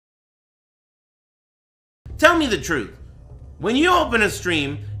Tell me the truth. When you open a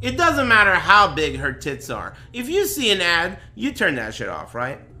stream, it doesn't matter how big her tits are. If you see an ad, you turn that shit off,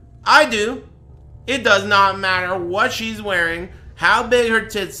 right? I do. It does not matter what she's wearing, how big her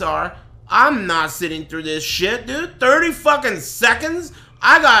tits are. I'm not sitting through this shit, dude. 30 fucking seconds?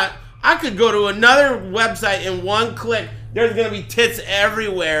 I could go to another website in one click. There's gonna be tits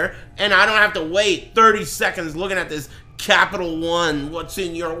everywhere, and I don't have to wait 30 seconds looking at this Capital One, what's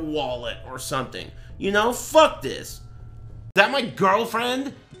in your wallet or something. You know, fuck this. Is that my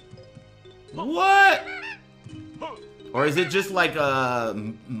girlfriend? What? Or is it just like a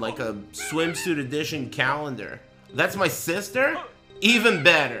swimsuit edition calendar? That's my sister? Even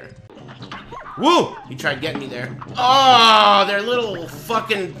better. Woo! He tried getting me there. Oh, they're little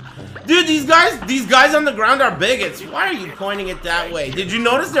fucking... Dude, these guys on the ground are bigots. Why are you pointing it that way? Did you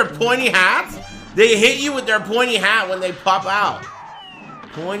notice their pointy hats? They hit you with their pointy hat when they pop out.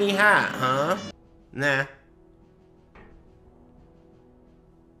 Pointy hat, huh? Nah.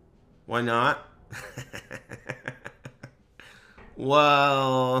 Why not?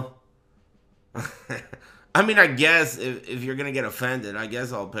 Well... I mean, I guess if you're gonna get offended, I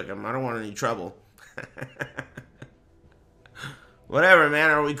guess I'll pick him. I don't want any trouble. Whatever,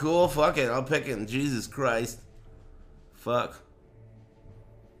 man. Are we cool? Fuck it. I'll pick him. Jesus Christ. Fuck.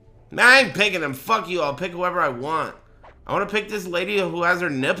 Man, I ain't picking him. Fuck you. I'll pick whoever I want. I want to pick this lady who has her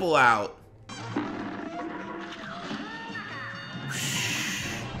nipple out.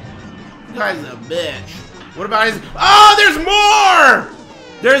 This guy's a bitch. What about his... Oh, there's more!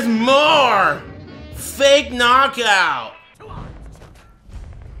 There's more! Fake knockout.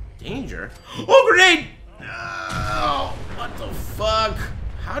 Danger. Oh, grenade! Oh, what the fuck?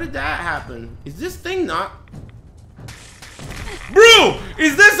 How did that happen? Is this thing not... Bro!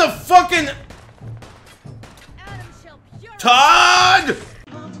 Is this a fucking... Todd!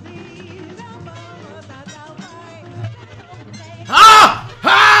 Ha!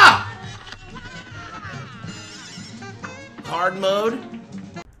 Ha! Hard mode?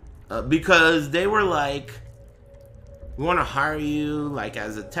 Because they were like, we want to hire you like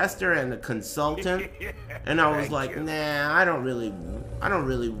as a tester and a consultant, and I was like, nah, I don't really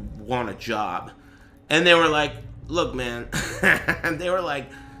want a job. And they were like, look, man, and they were like,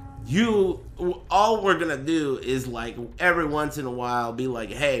 all we're gonna do is like every once in a while be like,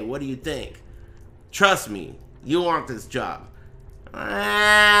 hey, what do you think? Trust me, you want this job.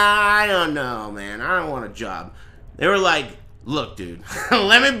 I don't know, man, I don't want a job. They were like, look, dude,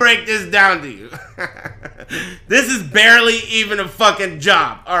 let me break this down to you. This is barely even a fucking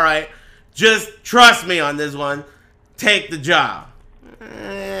job, all right? Just trust me on this one. Take the job.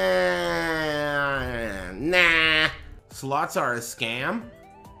 Nah. Slots are a scam?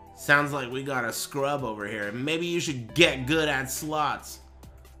 Sounds like we got a scrub over here. Maybe you should get good at slots.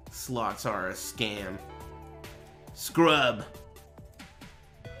 Slots are a scam. Scrub.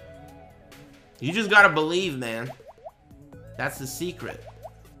 You just gotta believe, man. That's the secret.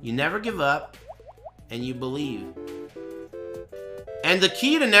 You never give up, and you believe. And the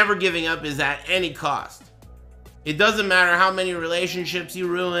key to never giving up is at any cost. It doesn't matter how many relationships you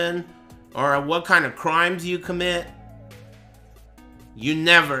ruin, or what kind of crimes you commit. You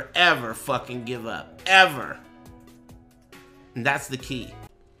never, ever fucking give up. Ever. And that's the key.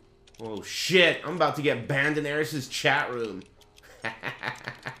 Oh shit, I'm about to get banned in Aris' chat room.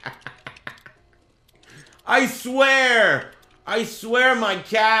 I swear! I swear my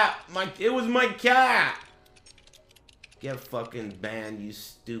cat, it was my cat. Get fucking banned, you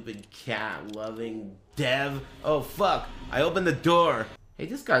stupid cat-loving dev. Oh fuck, I opened the door. Hey,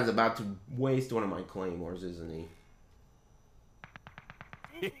 this guy's about to waste one of my claymores, isn't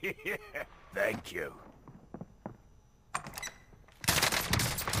he? Thank you.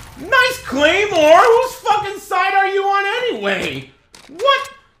 Nice claymore! Whose fucking side are you on anyway? What?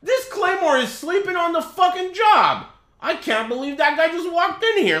 This claymore is sleeping on the fucking job. I can't believe that guy just walked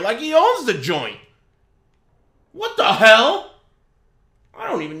in here like he owns the joint. What the hell? I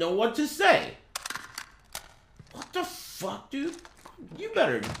don't even know what to say. What the fuck, dude? You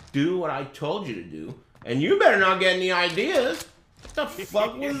better do what I told you to do. And you better not get any ideas. What the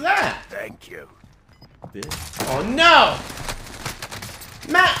fuck was that? Thank you. Bitch. Oh no!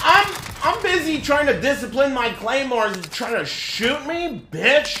 Matt, I'm busy trying to discipline my claymores and trying to shoot me,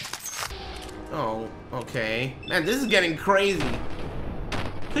 bitch. Oh, okay. Man, this is getting crazy.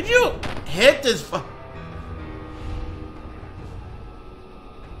 Could you hit this Oh!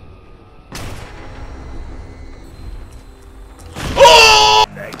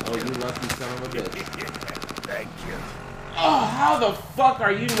 Oh, you lucky son of a bitch. Thank you. Oh, how the fuck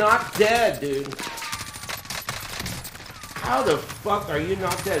are you not dead, dude? How the fuck are you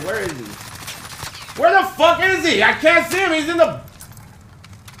not dead? Where is he? Where the fuck is he? I can't see him. He's in the...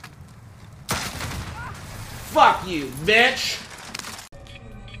 Fuck you, bitch.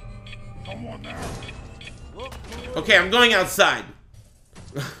 Come on now. Okay, I'm going outside.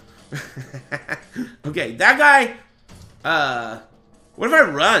 Okay, that guy... what if I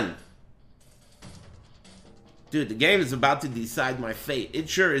run? Dude, the game is about to decide my fate. It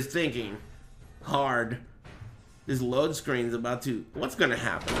sure is thinking hard. This load screen is about to... What's gonna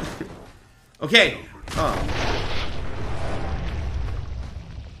happen? Okay. Oh.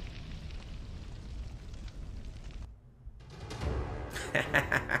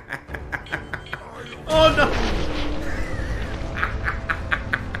 Oh no!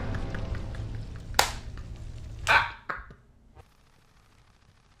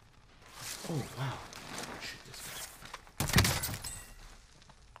 Oh wow. Shoot this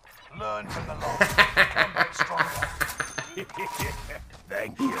guy. Learn from the loss. Come back stronger.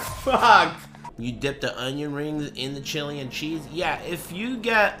 Thank you. Fuck! You dip the onion rings in the chili and cheese? Yeah, if you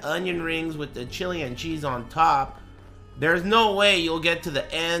get onion rings with the chili and cheese on top, there's no way you'll get to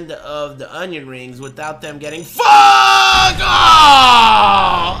the end of the onion rings without them getting fuck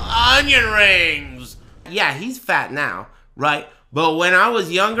all onion rings. Yeah, he's fat now, right? But when I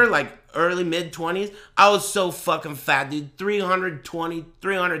was younger, like early mid-20s, I was so fucking fat, dude. 320,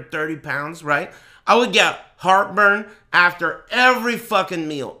 330 pounds, right? I would get heartburn after every fucking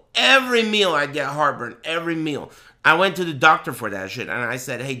meal. Every meal I'd get heartburn, every meal. I went to the doctor for that shit, and I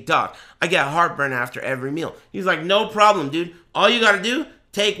said, hey, doc, I get heartburn after every meal. He's like, no problem, dude. All you gotta do,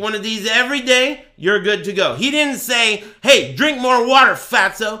 take one of these every day, you're good to go. He didn't say, hey, drink more water,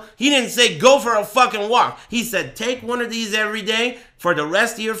 fatso. He didn't say, go for a fucking walk. He said, take one of these every day for the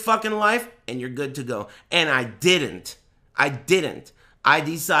rest of your fucking life, and you're good to go. And I didn't. I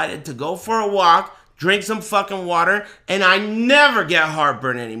decided to go for a walk, drink some fucking water, and I never get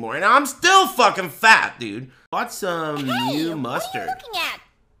heartburn anymore. And I'm still fucking fat, dude. What's some new mustard? What are you looking at?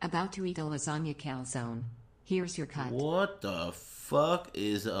 About to eat a lasagna calzone. Here's your cut. What the fuck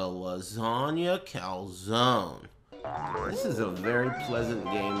is a lasagna calzone? This is a very pleasant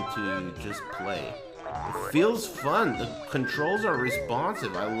game to just play. It feels fun. The controls are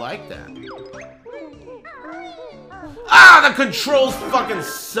responsive. I like that. Ah, the controls fucking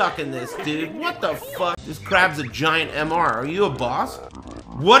suck in this, dude. What the fuck? This crab's a giant MR. Are you a boss?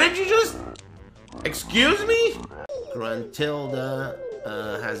 What did you just... Excuse me? Gruntilda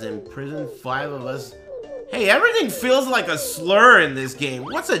has imprisoned 5 of us. Hey, everything feels like a slur in this game.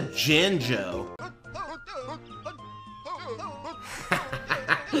 What's a Jinjo?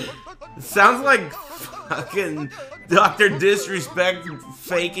 It sounds like fucking Dr. Disrespect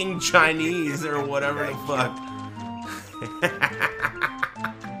faking Chinese or whatever the fuck.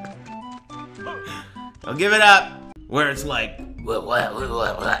 I'll give it up. Where it's like, what,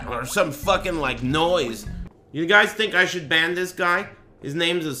 or some fucking like noise. You guys think I should ban this guy? His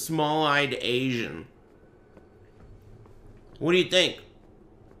name's a small-eyed Asian. What do you think?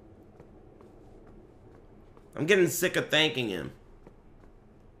 I'm getting sick of thanking him.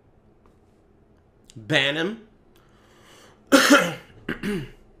 Ban him?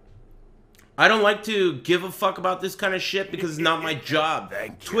 I don't like to give a fuck about this kind of shit because it's not my job.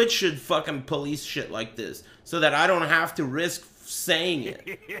 Twitch should fucking police shit like this so that I don't have to risk saying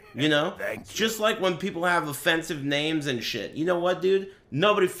it. You know? It's just like when people have offensive names and shit. You know what, dude?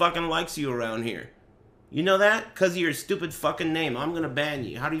 Nobody fucking likes you around here. You know that? Because of your stupid fucking name. I'm gonna ban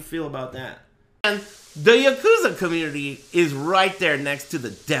you. How do you feel about that? And the Yakuza community is right there next to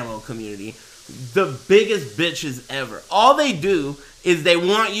the demo community. The biggest bitches ever. All they do is they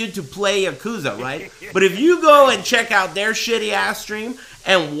want you to play Yakuza, right? But if you go and check out their shitty ass stream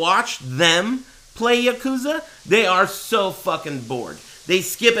and watch them play Yakuza, they are so fucking bored. They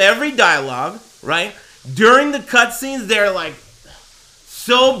skip every dialogue, right? During the cutscenes, they're like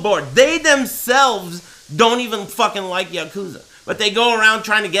so bored. They themselves don't even fucking like Yakuza. But they go around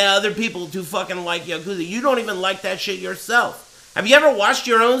trying to get other people to fucking like Yakuza. You don't even like that shit yourself. Have you ever watched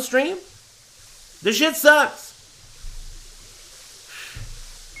your own stream? The shit sucks.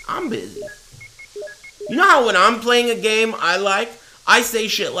 I'm busy. You know how when I'm playing a game I say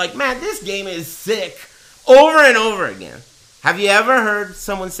shit like, man, this game is sick, over and over again. Have you ever heard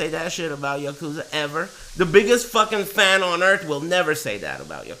someone say that shit about Yakuza? Ever? The biggest fucking fan on earth will never say that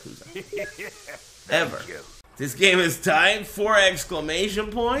about Yakuza. Ever. This game is tight. 4 exclamation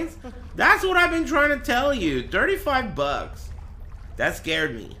points. That's what I've been trying to tell you. 35 bucks. That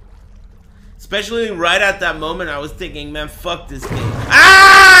scared me. Especially right at that moment, I was thinking, man, fuck this game.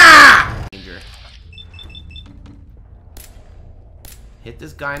 Ah! Danger. Hit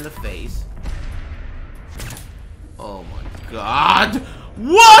this guy in the face. Oh my god.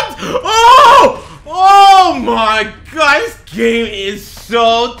 What? Oh! Oh my god, this game is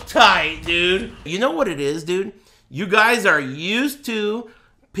so tight, dude. You know what it is, dude? You guys are used to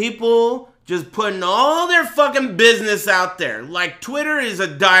people just putting all their fucking business out there. Like, Twitter is a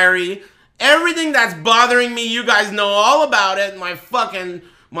diary. Everything that's bothering me, you guys know all about it. My foot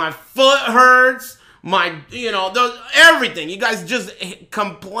hurts. Everything. You guys just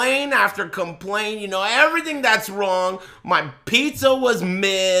complain after complain. You know, everything that's wrong. My pizza was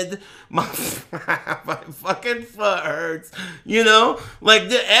mid. My fucking foot hurts. You know? Like,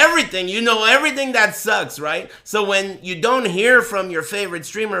 everything. You know, everything that sucks, right? So when you don't hear from your favorite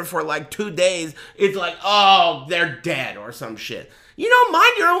streamer for like 2 days, it's like, oh, they're dead or some shit. You know,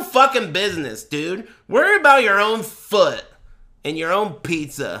 mind your own fucking business, dude. Worry about your own foot and your own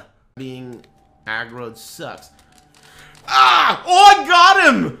pizza. Being aggroed sucks. Ah! Oh, I got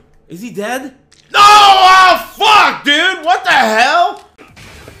him! Is he dead? No! Oh, fuck, dude! What the hell?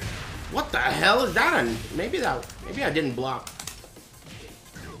 What the hell is that? Maybe I didn't block.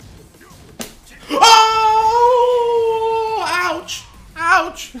 Oh! Ouch!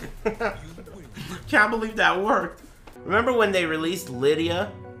 Ouch! Can't believe that worked. Remember when they released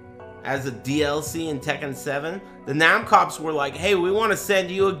Lydia as a DLC in Tekken 7? The Namcops were like, hey, we want to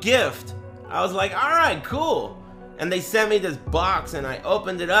send you a gift. I was like, alright, cool. And they sent me this box and I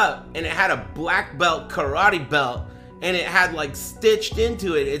opened it up and it had a black belt karate belt and it had like stitched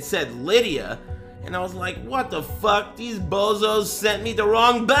into it, it said Lydia. And I was like, what the fuck? These bozos sent me the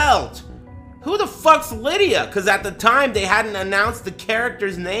wrong belt. Who the fuck's Lydia? Because at the time they hadn't announced the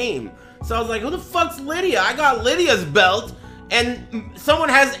character's name. So I was like, who the fuck's Lydia? I got Lydia's belt and someone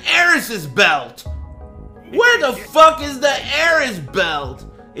has Aris's belt. Where the fuck is the Aris belt?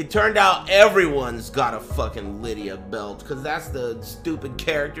 It turned out everyone's got a fucking Lydia belt, because that's the stupid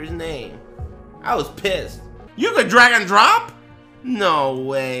character's name. I was pissed. You could drag and drop? No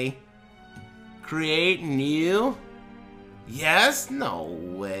way. Create new? Yes? No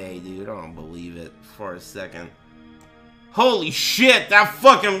way, dude. I don't believe it for a second. Holy shit, that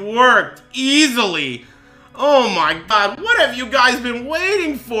fucking worked easily. Oh my god, what have you guys been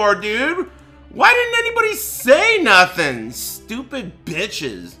waiting for, dude? Why didn't anybody say nothing? Stupid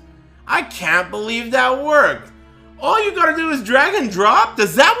bitches. I can't believe that worked. All you gotta do is drag and drop?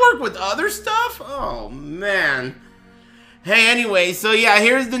 Does that work with other stuff? Oh, man. Hey, anyway, so yeah,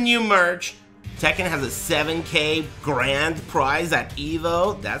 here's the new merch. Tekken has a 7K grand prize at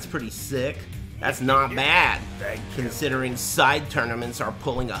EVO. That's pretty sick. That's not bad, considering side tournaments are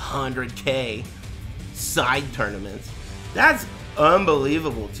pulling 100K. Side tournaments. That's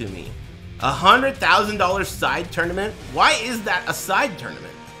unbelievable to me. $100,000 side tournament? Why is that a side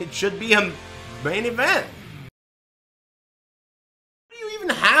tournament? It should be a main event. What do you even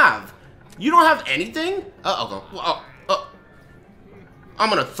have? You don't have anything? I'm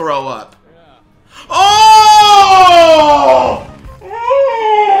gonna throw up. Oh!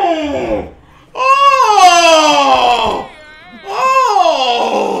 Oh! Oh!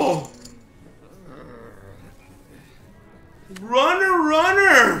 Oh!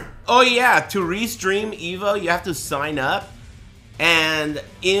 Runner! Oh yeah, to restream EVO, you have to sign up. And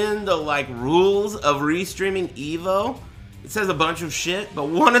in the like rules of restreaming EVO, it says a bunch of shit, but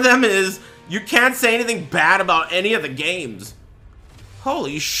one of them is you can't say anything bad about any of the games.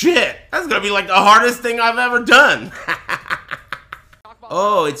 Holy shit, that's gonna be like the hardest thing I've ever done.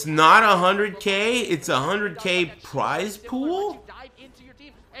 Oh, it's not 100K, it's 100K prize pool?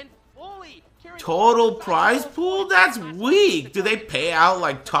 Total prize pool? That's weak. Do they pay out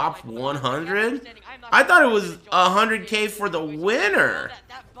like top 100? I thought it was 100K for the winner.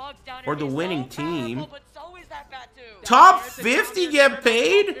 Or the winning team. Top 50 get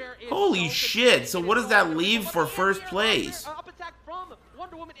paid? Holy shit. So what does that leave for first place?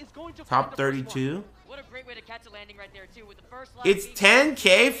 Top 32? It's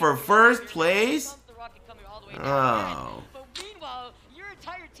 10K for first place? Oh.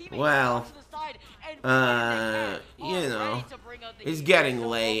 Well, you know, it's getting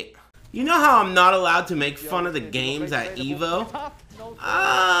late. You know how I'm not allowed to make fun of the games at EVO?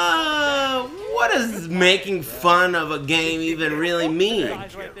 What does making fun of a game even really mean?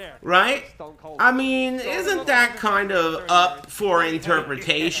 Right? I mean, isn't that kind of up for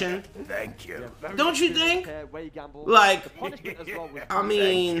interpretation? Don't you think? Like, I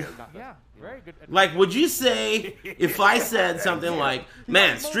mean, like, would you say, if I said something like,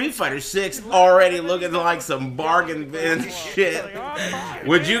 man, Street Fighter 6 already looking like some bargain bin shit,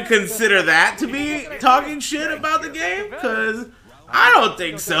 would you consider that to be talking shit about the game? Because I don't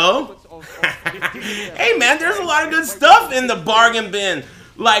think so. Hey man, there's a lot of good stuff in the bargain bin.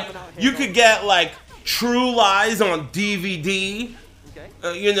 Like, you could get like True Lies on DVD.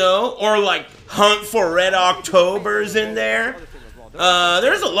 you know, or like Hunt for Red October's in there.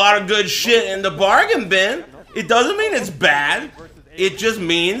 There's a lot of good shit in the bargain bin. It doesn't mean it's bad. It just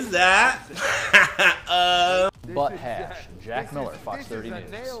means that Butt hash. Jack Miller, Fox 30 News.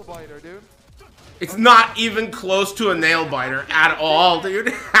 it's not even close to a nail biter at all, dude.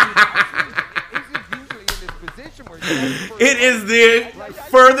 It is the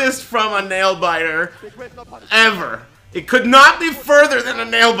furthest from a nail biter ever. It could not be further than a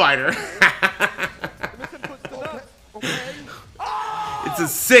nail biter. It's a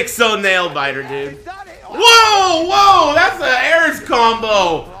 6-0 nail biter, dude. Whoa, whoa, that's an Aris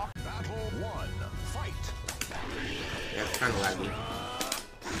combo. That's kind of laggy.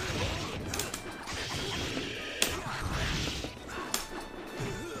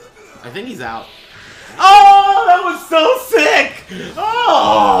 I think he's out. Oh, that was so sick!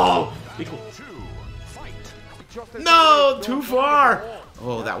 Oh! No, too far.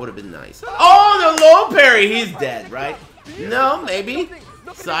 Oh, that would have been nice. Oh, the low parry. He's dead, right? No, maybe.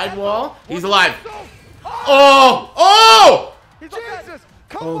 Sidewall. He's alive. Oh! Oh!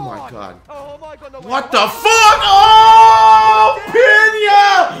 Oh my god. What the fuck? Oh!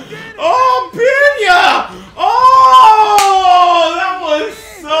 Pena! Oh, Pena! Oh! That was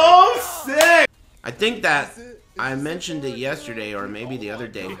so sick! I think that I mentioned it yesterday or maybe the other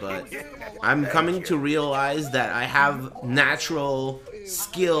day, but I'm coming to realize that I have natural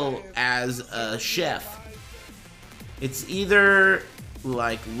skill as a chef. It's either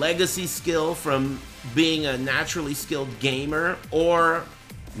like legacy skill from being a naturally skilled gamer or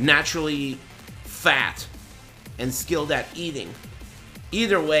naturally fat and skilled at eating.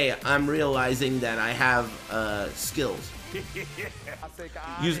 Either way, I'm realizing that I have skills.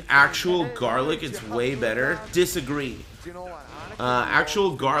 Use actual garlic, it's way better. Disagree.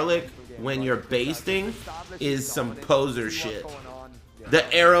 Actual garlic, when you're basting, is some poser shit.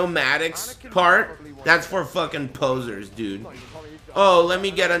 The aromatics part, that's for fucking posers, dude. Oh, let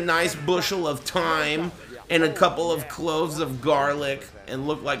me get a nice bushel of thyme and a couple of cloves of garlic and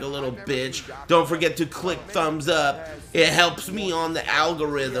look like a little bitch. Don't forget to click thumbs up. It helps me on the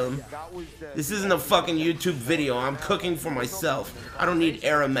algorithm. This isn't a fucking YouTube video. I'm cooking for myself. I don't need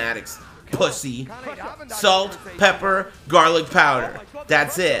aromatics, pussy. Salt, pepper, garlic powder.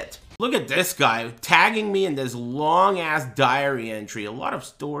 That's it. Look at this guy tagging me in this long-ass diary entry. A lot of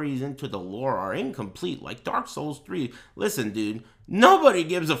stories into the lore are incomplete, like Dark Souls 3. Listen, dude, nobody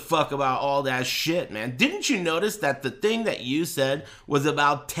gives a fuck about all that shit, man. Didn't you notice that the thing that you said was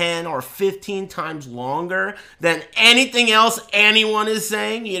about 10 or 15 times longer than anything else anyone is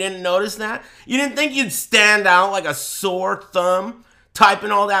saying? You didn't notice that? You didn't think you'd stand out like a sore thumb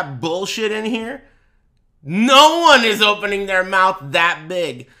typing all that bullshit in here? No one is opening their mouth that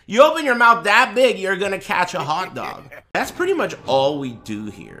big. You open your mouth that big, you're gonna catch a hot dog. That's pretty much all we do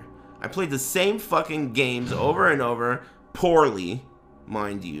here. I played the same fucking games over and over, poorly,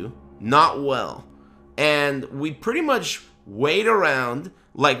 mind you, not well. And we pretty much wait around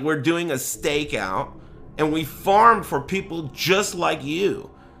like we're doing a stakeout, and we farm for people just like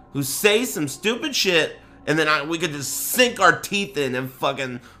you, who say some stupid shit, and then we could just sink our teeth in and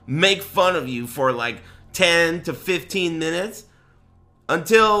fucking make fun of you for like 10 to 15 minutes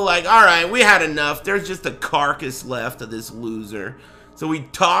until like, all right, we had enough. There's just a carcass left of this loser. So we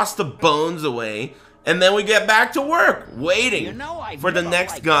toss the bones away and then we get back to work waiting for the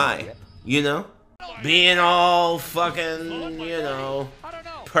next guy, you know, being all fucking, you know,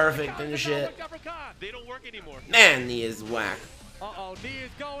 perfect and shit. Man, he is whack. Uh-oh, knee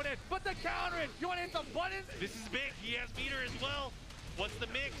is going in. Put the counter in. You want to hit the buttons? This is big. He has meter as well. What's the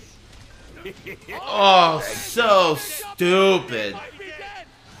mix? Oh, so stupid.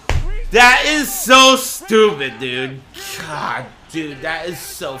 That is so stupid, dude. God, dude, that is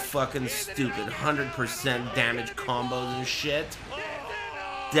so fucking stupid. 100% damage combos and shit.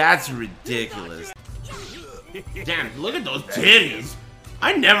 That's ridiculous. Damn, look at those titties.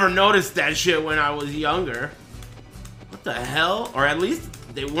 I never noticed that shit when I was younger. What the hell? Or at least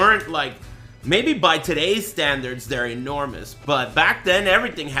they weren't like... Maybe by today's standards, they're enormous. But back then,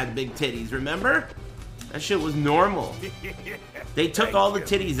 everything had big titties, remember? That shit was normal. They took all the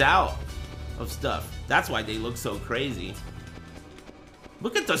titties out of stuff. That's why they look so crazy.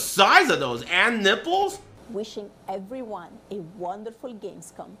 Look at the size of those. And nipples? Wishing everyone a wonderful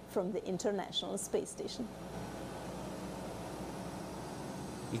Gamescom from the International Space Station.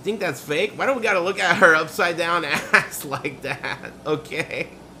 You think that's fake? Why don't we gotta look at her upside down ass like that? Okay.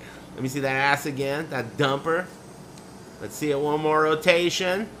 Let me see that ass again, that dumper. Let's see it one more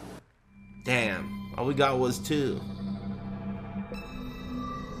rotation. Damn, all we got was 2.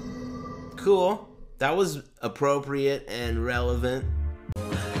 Cool, that was appropriate and relevant.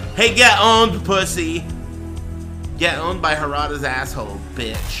 Hey, get owned, pussy. Get owned by Harada's asshole,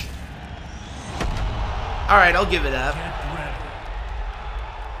 bitch. Alright, I'll give it up.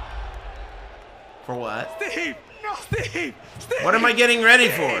 For what? Steve! No, Steve! Steve! What am I getting ready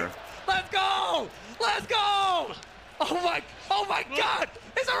for? Let's go! Let's go! Oh my God!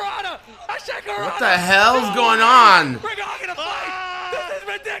 It's Harada! I check Harada! What the hell's going on? We're not gonna fight! This is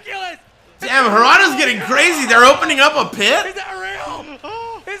ridiculous! Damn, Harada's getting crazy. They're opening up a Is pit? that real?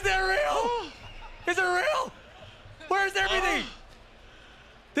 Is that real? Is it real? Where's everything?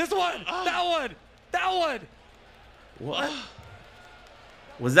 This one! That one! That one! What?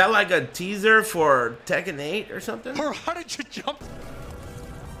 Was that like a teaser for Tekken 8 or something? Harada just jumped.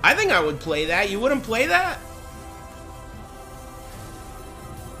 I think I would play that. You wouldn't play that?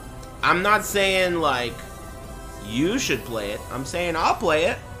 I'm not saying like you should play it. I'm saying I'll play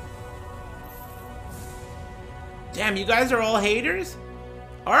it. Damn, you guys are all haters?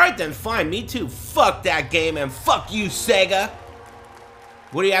 Alright then, fine, me too. Fuck that game and fuck you, Sega.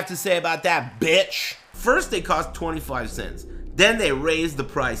 What do you have to say about that, bitch? First they cost 25 cents. Then they raised the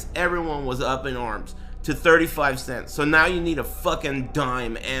price. Everyone was up in arms to 35 cents. So now you need a fucking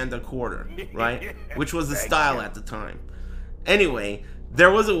dime and a quarter, right? Which was the style at the time. Anyway,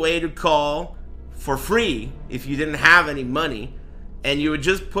 there was a way to call for free if you didn't have any money, and you would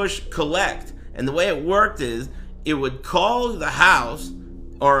just push collect. And the way it worked is it would call the house,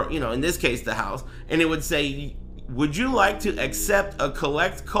 or you know, in this case the house, and it would say, would you like to accept a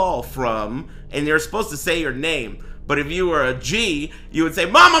collect call from, and you're supposed to say your name. But if you were a G, you would say,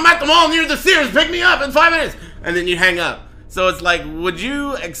 Mom, I'm at the mall near the Sears, pick me up in 5 minutes. And then you hang up. So it's like, would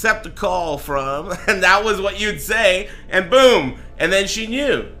you accept a call from, and that was what you'd say, and boom. And then she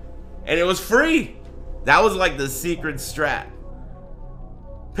knew. And it was free. That was like the secret strat.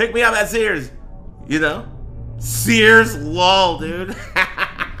 Pick me up at Sears. You know? Sears, lol, dude.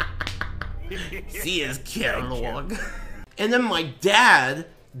 Sears catalog. And then my dad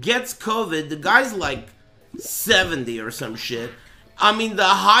gets COVID. The guy's like 70 or some shit. I mean, the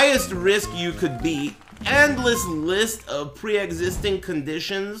highest risk you could be, endless list of pre-existing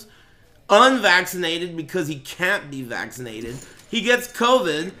conditions, unvaccinated because he can't be vaccinated. He gets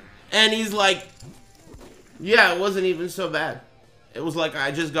COVID, and he's like, yeah, it wasn't even so bad. It was like,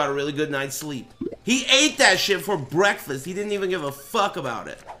 I just got a really good night's sleep. He ate that shit for breakfast. He didn't even give a fuck about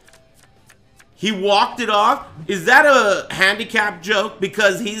it. He walked it off. Is that a handicap joke?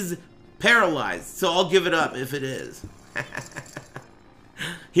 Because he's paralyzed, so I'll give it up if it is.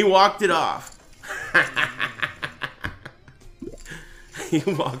 He walked it off. He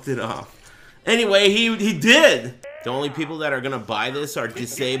walked it off. Anyway, he did. The only people that are gonna buy this are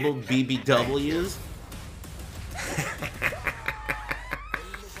disabled BBWs.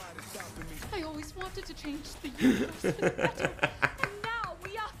 I always wanted to change the universe for the better, and now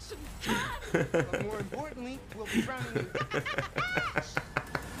we actually can. But more importantly, we'll be drowning you.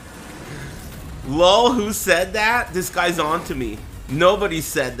 Lol, who said that? This guy's on to me. Nobody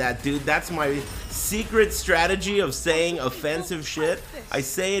said that, dude. That's my secret strategy of saying offensive shit. I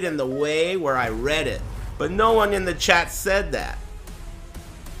say it in the way where I read it. But no one in the chat said that.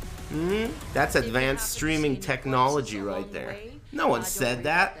 That's advanced streaming technology right there. No one said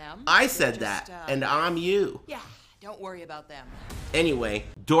that. I said that, and I'm you. Yeah, don't worry about them. Anyway,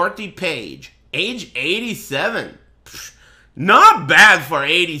 Dorothy Page, age 87. Psh, not bad for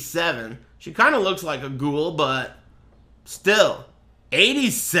 87. She kind of looks like a ghoul, but still.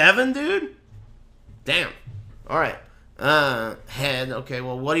 87, dude? Damn. Alright. Head. Okay,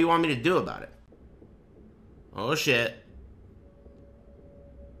 well, what do you want me to do about it? Oh, shit.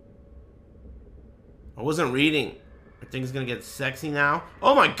 I wasn't reading. I think it's gonna get sexy now.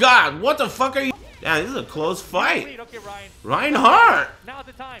 Oh my god, what the fuck are you? Damn, this is a close fight. Okay, Ryan. Reinhardt. Now's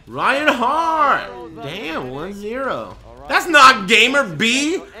the time. Reinhardt. Damn, 1-0. That's not Gamer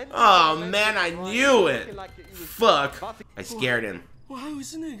B. Oh man, I knew it. Fuck. I scared him.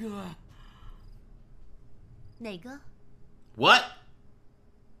 What?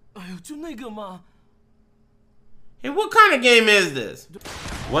 Hey, what kind of game is this?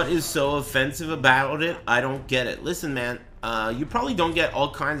 What is so offensive about it? I don't get it. Listen, man, you probably don't get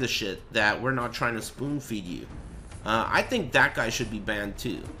all kinds of shit that we're not trying to spoon feed you. I think that guy should be banned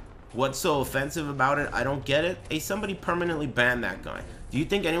too. What's so offensive about it? I don't get it. Hey, somebody permanently ban that guy. Do you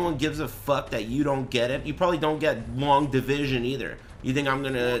think anyone gives a fuck that you don't get it? You probably don't get long division either. You think I'm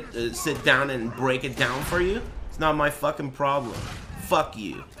gonna sit down and break it down for you? It's not my fucking problem. Fuck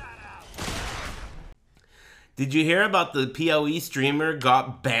you. Did you hear about the PoE streamer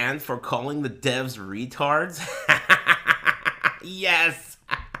got banned for calling the devs retards? Yes!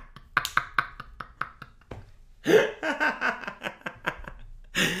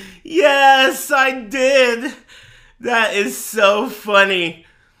 Yes, I did. That is so funny.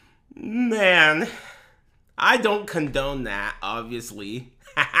 Man, I don't condone that, obviously.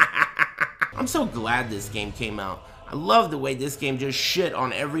 I'm so glad this game came out. I love the way this game just shit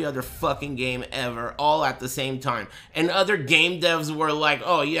on every other fucking game ever, all at the same time. And other game devs were like,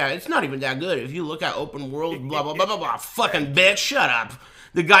 oh yeah, it's not even that good. If you look at open world, blah, blah, blah, blah, blah. Fucking bitch, shut up.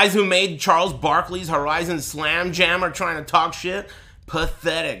 The guys who made Charles Barkley's Horizon Slam Jam are trying to talk shit.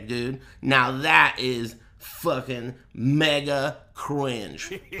 Pathetic, dude. Now that is fucking mega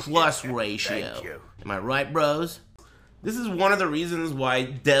cringe. Plus ratio. Am I right, bros? This is one of the reasons why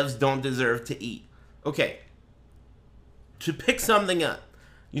devs don't deserve to eat. Okay. To pick something up,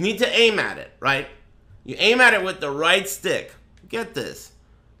 you need to aim at it, right? You aim at it with the right stick. Get this.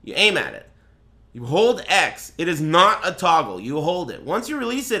 You aim at it. You hold X. It is not a toggle. You hold it. Once you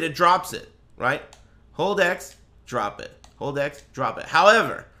release it, it drops it, right? Hold X, drop it. Hold X, drop it.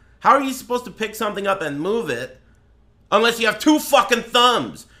 However, how are you supposed to pick something up and move it unless you have two fucking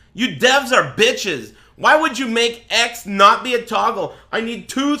thumbs? You devs are bitches. Why would you make X not be a toggle? I need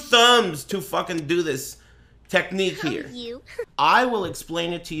two thumbs to fucking do this technique here. I will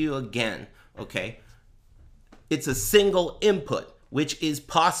explain it to you again, okay? It's a single input, which is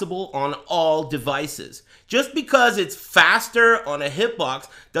possible on all devices. Just because it's faster on a hitbox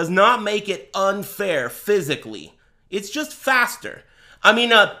does not make it unfair physically. It's just faster. I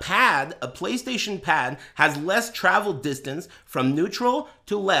mean, a PlayStation pad, has less travel distance from neutral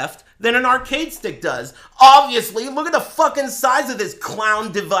to left than an arcade stick does. Obviously, look at the fucking size of this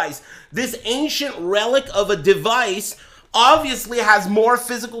clown device. This ancient relic of a device obviously has more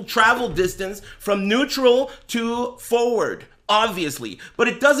physical travel distance from neutral to forward, obviously. But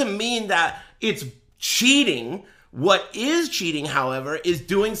it doesn't mean that it's cheating. What is cheating, however, is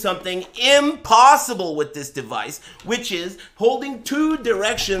doing something impossible with this device, which is holding two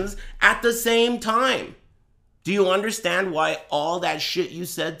directions at the same time. Do you understand why all that shit you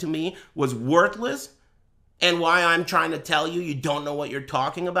said to me was worthless? And why I'm trying to tell you you don't know what you're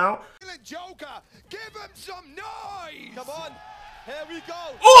talking about? Joker, give him some noise! Come on, here we go!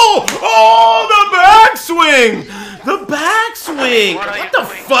 Oh! Oh, the backswing! The backswing! What the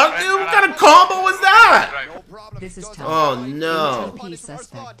fuck, dude? What kind of combo was that? This is tough. Oh, no. ATP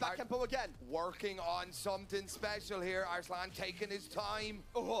suspect. Back tempo again. Working on something special here. Arslan taking his time.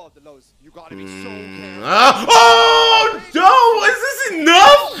 Oh, the lows. You gotta be so careful. Oh, no! Is this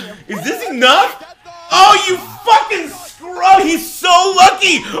enough? Is this enough? Oh, you fucking scrub! He's so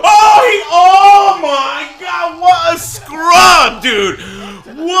lucky! Oh my god, what a scrub, dude!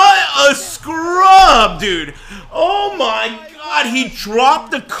 What a scrub, dude! Oh my god, he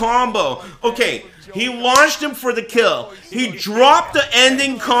dropped the combo. Okay, he launched him for the kill. He dropped the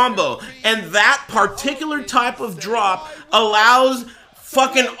ending combo. And that particular type of drop allows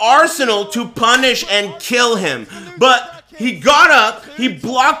fucking Arsenal to punish and kill him. But he got up, he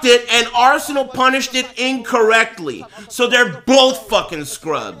blocked it, and Arsenal punished it incorrectly. So they're both fucking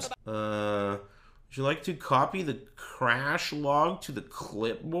scrubs. Would you like to copy the crash log to the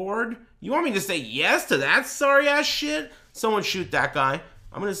clipboard? You want me to say yes to that sorry ass shit? Someone shoot that guy.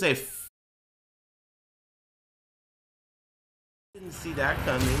 I'm gonna say didn't see that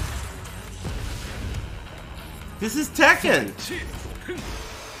coming. This is Tekken.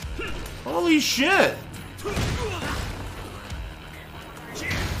 Holy shit.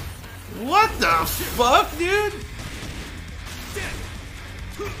 What the fuck, dude?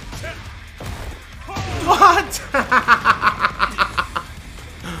 What?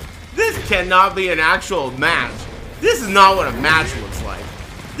 This cannot be an actual match. This is not what a match looks like.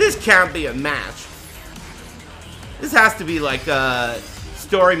 This can't be a match. This has to be like a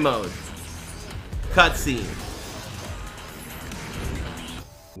story mode. Cutscene.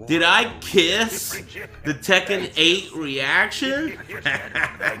 Did I kiss the Tekken 8 reaction?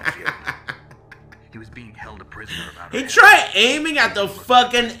 He was being held a prisoner about Hey, try aiming at the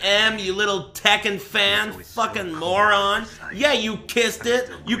fucking M, you little Tekken fan. Fucking moron. Yeah, you kissed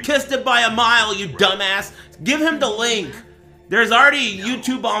it. You kissed it by a mile, you dumbass. Give him the link. There's already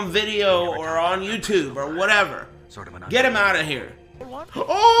YouTube on video or on YouTube or whatever. Get him out of here.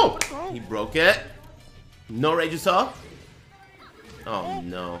 Oh! He broke it. No rage assault? Oh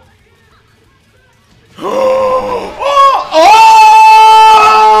no. Oh! Oh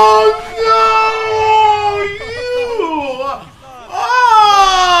no! You! Oh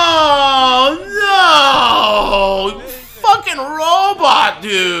no! Fucking robot,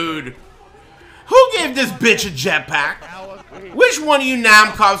 dude! Who gave this bitch a jetpack? Which one of you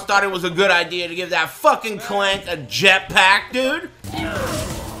Namcops thought it was a good idea to give that fucking Clank a jetpack, dude?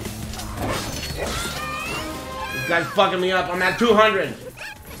 This guy's fucking me up. I'm at 200.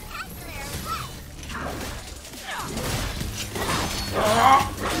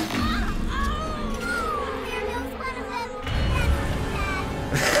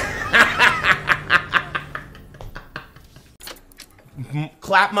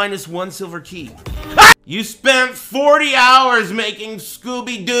 Clap -1 silver key. You spent 40 hours making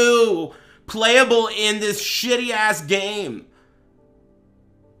Scooby-Doo playable in this shitty-ass game.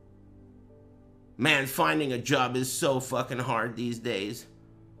 Man, finding a job is so fucking hard these days.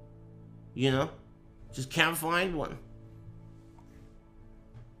 You know? Just can't find one.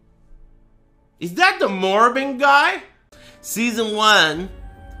 Is that the Morbin guy? Season 1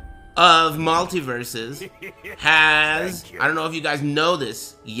 of Multiverses has, I don't know if you guys know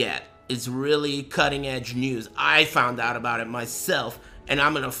this yet, it's really cutting edge news. I found out about it myself, and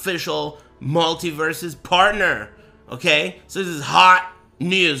I'm an official Multiverses partner, okay? So this is hot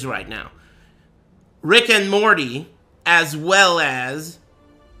news right now. Rick and Morty, as well as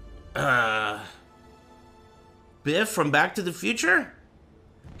Biff from Back to the Future?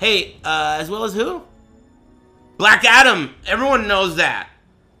 Hey, as well as who? Black Adam, everyone knows that.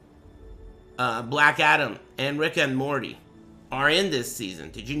 Black Adam and Rick and Morty are in this season.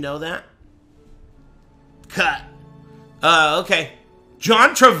 Did you know that? Cut. Okay.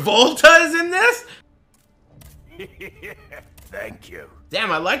 John Travolta is in this? Thank you.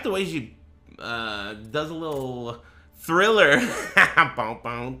 Damn, I like the way she does a little thriller.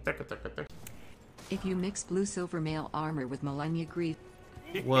 If you mix blue silver male armor with Melania Greaves.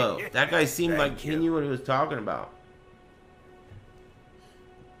 Whoa, that guy seemed like he knew what he was talking about.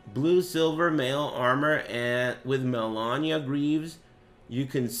 Blue silver male armor and with Melania Greaves, you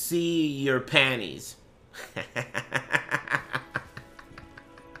can see your panties.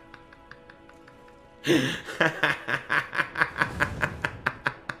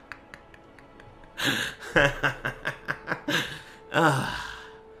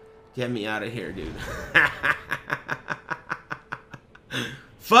 Get me out of here, dude.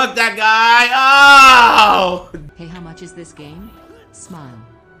 Fuck that guy! Oh! Hey, how much is this game? Smile.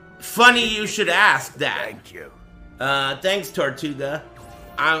 Funny you should ask that. Thank you. Thanks, Tortuga.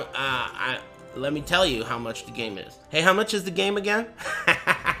 Let me tell you how much the game is. Hey, how much is the game again?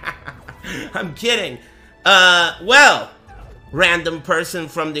 I'm kidding. Well, random person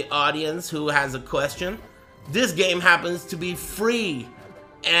from the audience who has a question. This game happens to be free.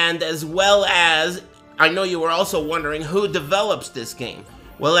 And as well as, I know you were also wondering who develops this game.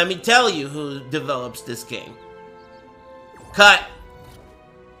 Well, let me tell you who develops this game. Cut.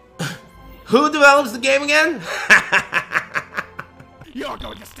 Who develops the game again? You're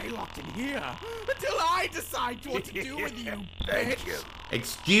going to stay locked in here until I decide what to do with you, Thank you.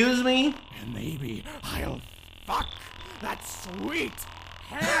 Excuse me? And maybe I'll fuck that sweet,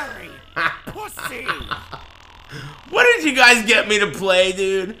 hairy pussy. What did you guys get me to play,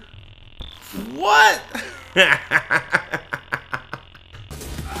 dude? What?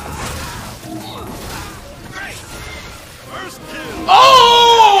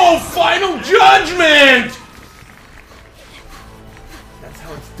 Oh! Final judgment! That's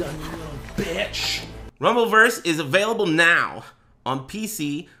how it's done, you little bitch. Rumbleverse is available now on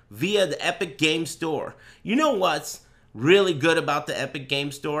PC via the Epic Game Store. You know what's really good about the Epic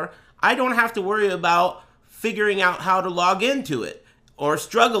Game Store? I don't have to worry about figuring out how to log into it or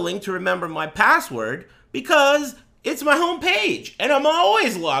struggling to remember my password because it's my home page and I'm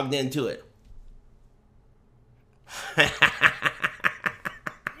always logged into it.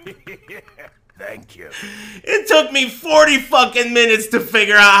 Thank you. It took me 40 fucking minutes to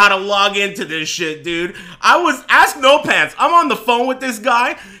figure out how to log into this shit, dude. Ask No Pants. I'm on the phone with this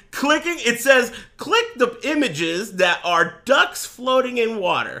guy, clicking. It says, click the images that are ducks floating in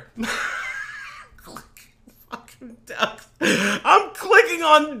water. Fucking ducks. I'm clicking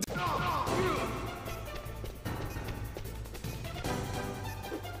on...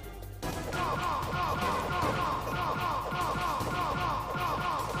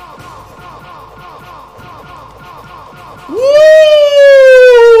 Woo!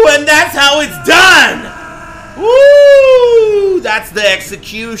 And that's how it's done! Woo! That's the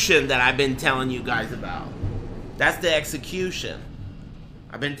execution that I've been telling you guys about. That's the execution.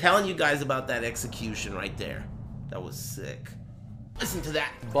 I've been telling you guys about that execution right there. That was sick. Listen to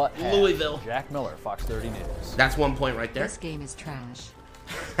that. But Louisville. Jack Miller, Fox 30 News. That's 1 point right there. This game is trash.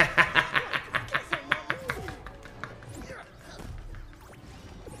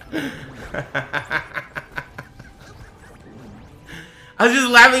 I was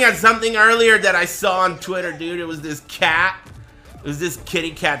just laughing at something earlier that I saw on Twitter, dude. It was this cat. It was this kitty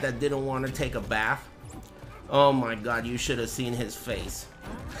cat that didn't want to take a bath. Oh my god, you should have seen his face.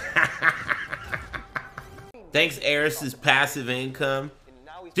 Thanks, Aris' passive income.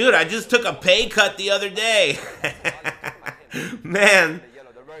 Dude, I just took a pay cut the other day. Man,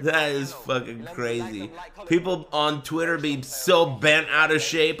 that is fucking crazy. People on Twitter be so bent out of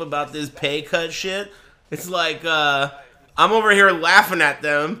shape about this pay cut shit. It's like, I'm over here laughing at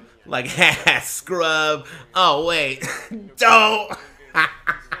them. Like, ha, scrub. Oh, wait. Don't.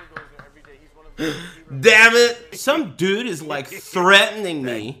 Damn it. Some dude is like threatening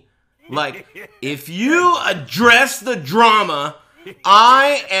me. Like, if you address the drama,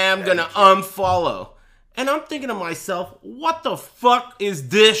 I am gonna unfollow. And I'm thinking to myself, what the fuck is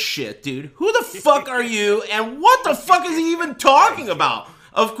this shit, dude? Who the fuck are you? And what the fuck is he even talking about?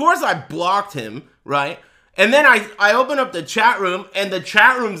 Of course I blocked him, right? And then I open up the chat room, and the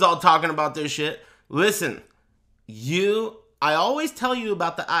chat room's all talking about this shit. Listen, I always tell you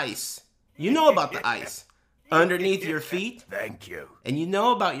about the ice. You know about the ice. Underneath your feet. Thank you. And you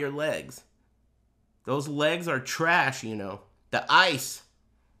know about your legs. Those legs are trash, you know. The ice.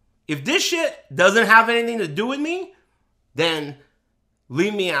 If this shit doesn't have anything to do with me, then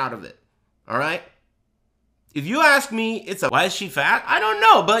leave me out of it. All right? If you ask me, why is she fat? I don't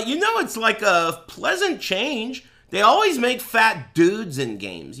know, but you know it's like a pleasant change. They always make fat dudes in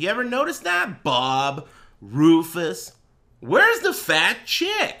games. You ever notice that? Bob, Rufus. Where's the fat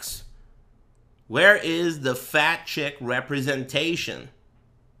chicks? Where is the fat chick representation?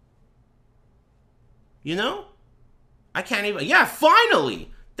 You know? I can't even... Yeah,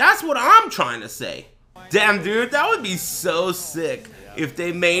 finally! That's what I'm trying to say. Damn, dude, that would be so sick if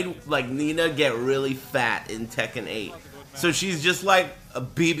they made, like, Nina get really fat in Tekken 8. So she's just like a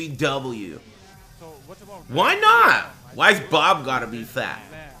BBW. Why not? Why's Bob gotta be fat?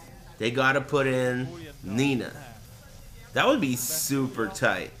 They gotta put in Nina. That would be super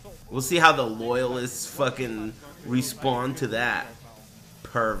tight. We'll see how the loyalists fucking respond to that.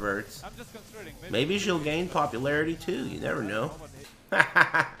 Perverts. Maybe she'll gain popularity too. You never know.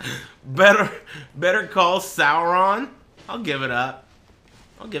 Better call Sauron. I'll give it up.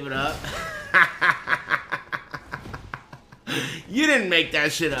 I'll give it up. You didn't make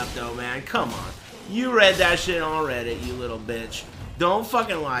that shit up though, man. Come on. You read that shit on Reddit, you little bitch. Don't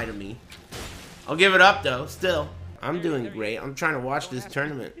fucking lie to me. I'll give it up though, still. I'm doing great. I'm trying to watch this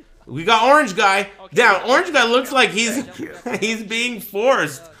tournament. We got Orange Guy. Damn, Orange Guy looks like he's being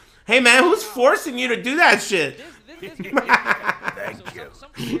forced. Hey man, who's forcing you to do that shit? Thank you.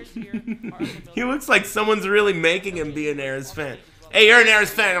 He looks like someone's really making him be an Aris fan. Hey, you're an Aris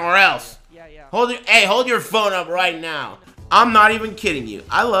fan or else. Hold your phone up right now. I'm not even kidding you.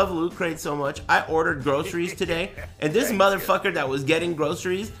 I love Loot Crate so much. I ordered groceries today, and this motherfucker that was getting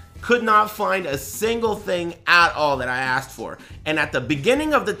groceries could not find a single thing at all that I asked for. And at the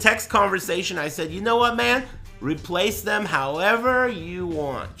beginning of the text conversation, I said, you know what, man? Replace them however you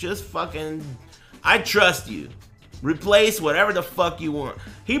want. Just fucking... I trust you. Replace whatever the fuck you want.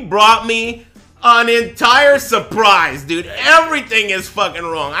 He brought me an entire surprise, dude. Everything is fucking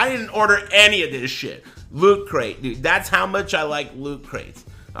wrong. I didn't order any of this shit. Loot Crate, dude. That's how much I like Loot Crates.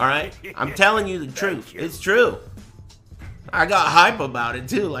 Alright? I'm telling you the truth. It's true. I got hype about it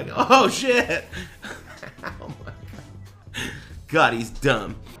too. Like, oh shit. Oh my god. God, he's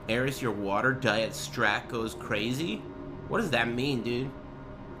dumb. Aris, your water diet strat goes crazy? What does that mean, dude?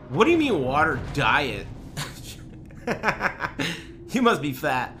 What do you mean water diet? You must be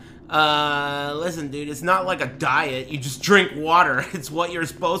fat. Listen, dude, it's not like a diet. You just drink water. It's what you're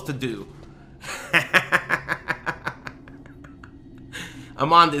supposed to do.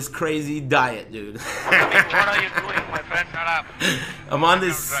 I'm on this crazy diet, dude. What are you doing, my friend? Shut up. I'm on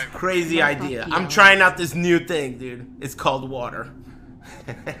this crazy idea. I'm trying out this new thing, dude. It's called water.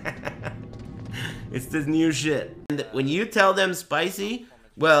 It's this new shit. And when you tell them spicy,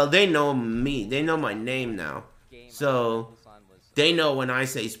 well, they know me. They know my name now. So, they know when I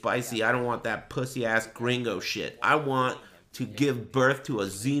say spicy, I don't want that pussy-ass gringo shit. I want to give birth to a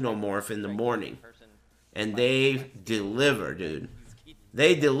xenomorph in the morning. And they deliver, dude.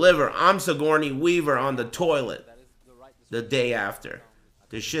 They deliver. I'm Sigourney Weaver on the toilet the day after.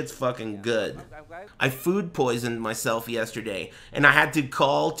 This shit's fucking good. I food poisoned myself yesterday, and I had to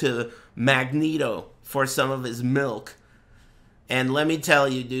call to Magneto for some of his milk. And let me tell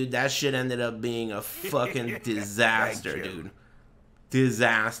you, dude, that shit ended up being a fucking disaster, dude.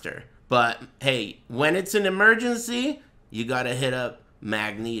 Disaster. But, hey, when it's an emergency, you gotta hit up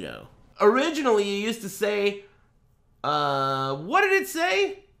Magneto. Originally, you used to say... what did it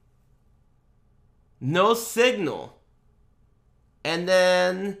say? No signal. And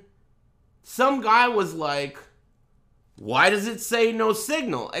then some guy was like, why does it say no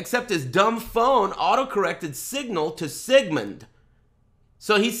signal? Except his dumb phone autocorrected signal to Sigmund.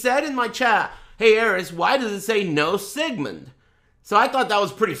 So he said in my chat, hey Aris, why does it say no Sigmund? So I thought that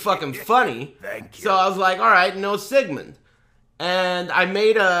was pretty fucking funny. Thank you. So I was like, alright, no Sigmund. and I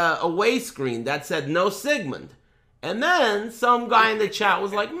made a away screen that said no Sigmund. And then some guy in the chat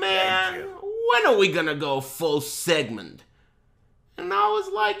was like, man, when are we gonna go full Sigmund? And I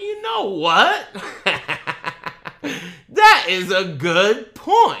was like, you know what? That is a good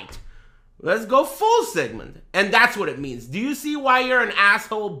point. Let's go full Sigmund. And that's what it means. Do you see why you're an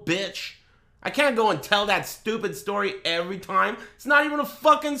asshole bitch? I can't go and tell that stupid story every time. It's not even a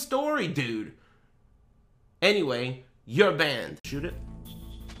fucking story, dude. Anyway, you're banned. Shoot it.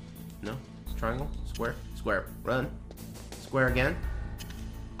 No. Triangle. Square. Square. Run. Square again.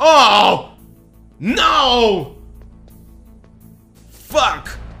 Oh! No! Fuck!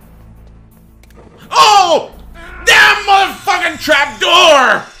 Oh! Damn motherfucking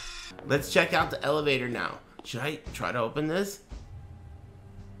trapdoor! Let's check out the elevator now. Should I try to open this?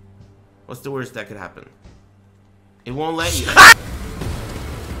 What's the worst that could happen? It won't let you.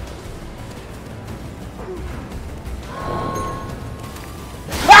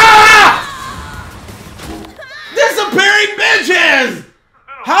 Disappearing bitches!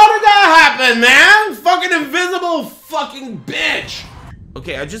 How did that happen, man? Fucking invisible fucking bitch!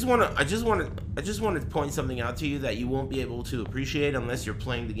 Okay, I just want to point something out to you that you won't be able to appreciate unless you're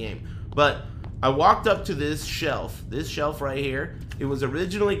playing the game. But I walked up to this shelf right here. It was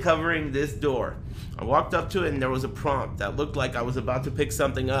originally covering this door. I walked up to it and there was a prompt that looked like I was about to pick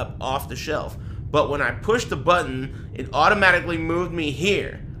something up off the shelf. But when I pushed the button, it automatically moved me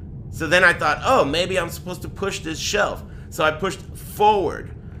here. So then I thought, oh, maybe I'm supposed to push this shelf. So I pushed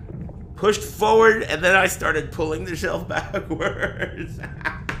forward, and then I started pulling the shelf backwards.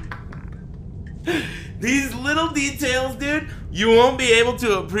 These little details, dude, you won't be able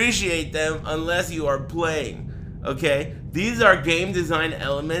to appreciate them unless you are playing, okay? These are game design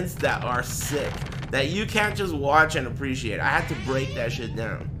elements that are sick, that you can't just watch and appreciate. I had to break that shit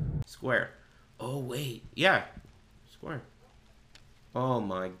down. Square. Oh, wait. Yeah. Square. Oh,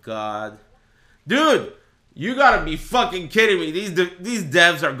 my God. Dude, you gotta be fucking kidding me. These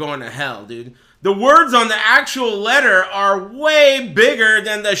devs are going to hell, dude. The words on the actual letter are way bigger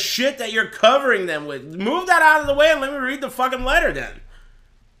than the shit that you're covering them with. Move that out of the way and let me read the fucking letter then.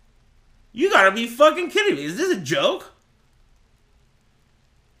 You gotta be fucking kidding me. Is this a joke?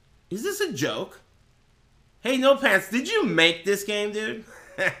 Is this a joke? Hey, No Pants, did you make this game, dude?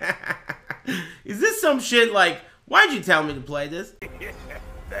 Is this some shit like, why'd you tell me to play this?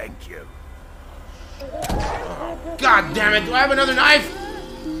 Thank you. Oh, God damn it, do I have another knife?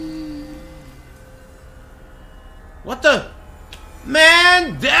 What the?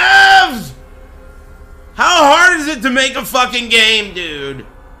 Man, devs! How hard is it to make a fucking game, dude?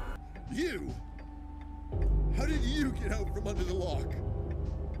 You? How did you get out from under the lock?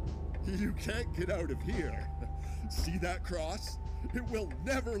 You can't get out of here. See that cross? It will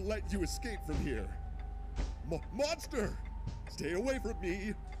never let you escape from here. Monster! Stay away from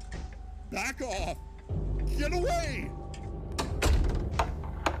me. Back off. Get away!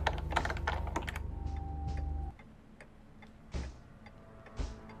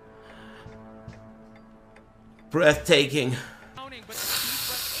 Breathtaking.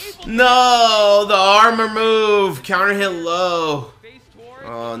 No, the armor move. Counter hit low.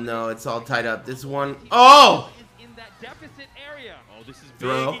 Oh no, it's all tied up. This one. Oh!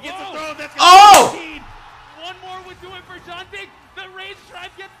 Throw. Oh! One more would do it for John Big. The range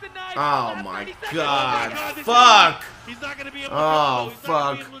drive gets denied. Oh my God. Fuck. He's not gonna be able to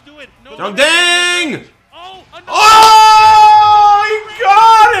fuck. John Ding! Ding! Oh! He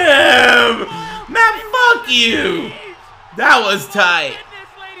got him! Man, fuck you! That was tight.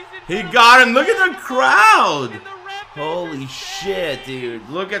 He got him. Look at the crowd. Holy shit, dude.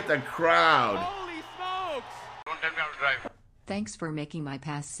 Look at the crowd. Holy smokes! Don't tell me how to drive. Thanks for making my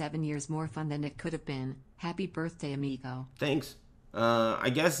past 7 years more fun than it could have been. Happy birthday, amigo. Thanks.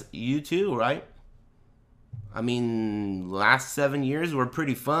 I guess you too, right? I mean, last 7 years were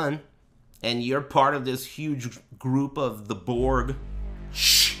pretty fun. And you're part of this huge group of the Borg.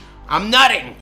 Shh! I'm nutting!